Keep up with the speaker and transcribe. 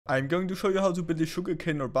I'm going to show you how to build a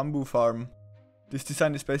sugarcane or bamboo farm. This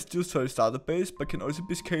design is best used for a starter base, but can also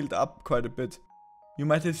be scaled up quite a bit. You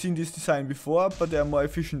might have seen this design before, but there are more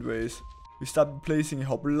efficient ways. We start with placing a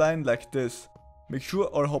hopper line like this. Make sure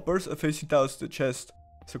all hoppers are facing towards the chest,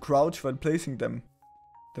 so crouch while placing them.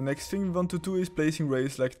 The next thing we want to do is placing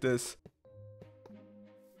rails like this.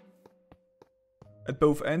 At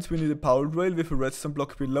both ends we need a powered rail with a redstone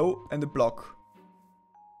block below and a block.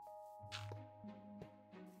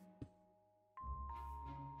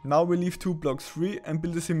 Now we leave 2 blocks free and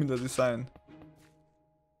build a similar design.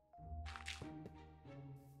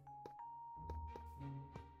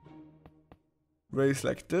 Rails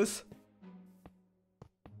like this.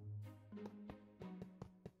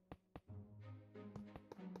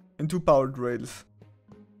 And 2 powered rails.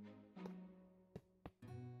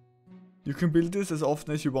 You can build this as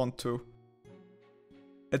often as you want to.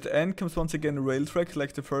 At the end comes once again a rail track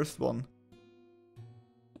like the first one.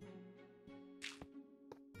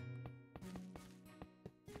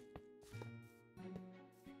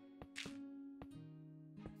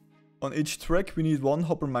 On each track we need 1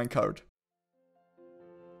 hopper minecart.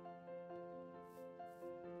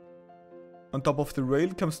 On top of the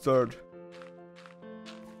rail comes dirt.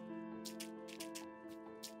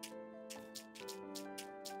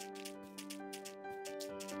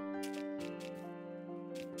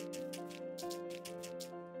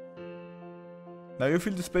 Now you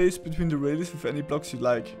fill the space between the rails with any blocks you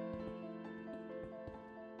like.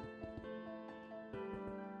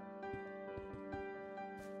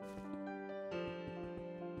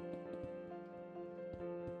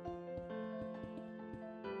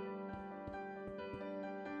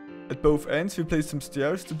 At both ends we place some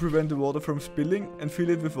stairs to prevent the water from spilling and fill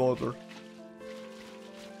it with water.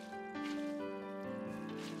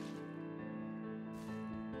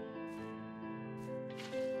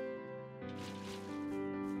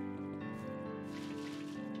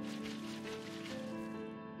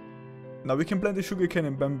 Now we can plant the sugarcane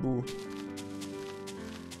and bamboo.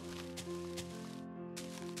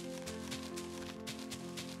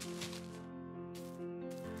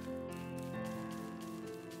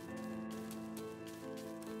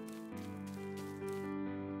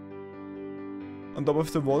 On top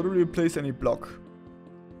of the water we place any block.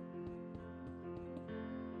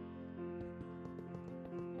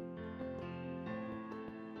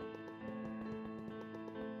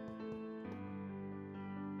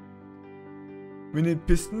 We need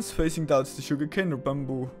pistons facing towards the sugarcane or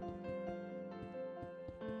bamboo.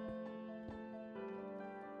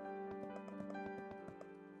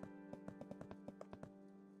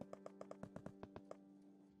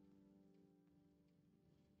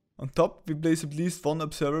 On top we place at least 1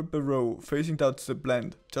 observer per row, facing towards the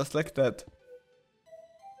plant, just like that.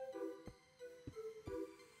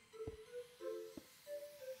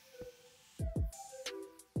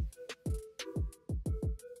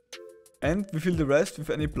 And we fill the rest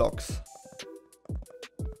with any blocks.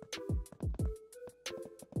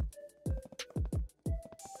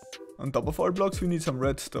 On top of all blocks we need some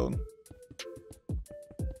redstone.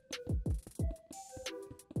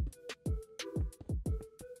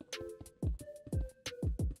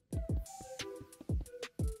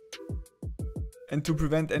 And to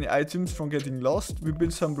prevent any items from getting lost, we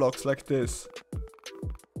build some blocks like this.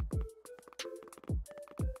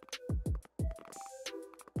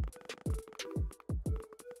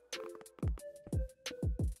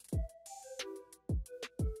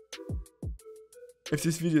 If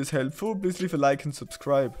this video is helpful, please leave a like and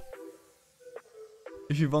subscribe.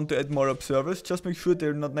 If you want to add more observers, just make sure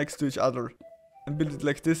they're not next to each other, and build it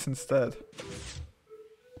like this instead.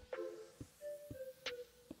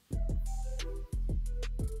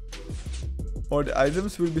 All the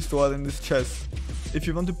items will be stored in this chest. If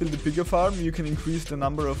you want to build a bigger farm, you can increase the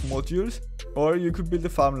number of modules, or you could build a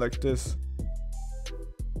farm like this.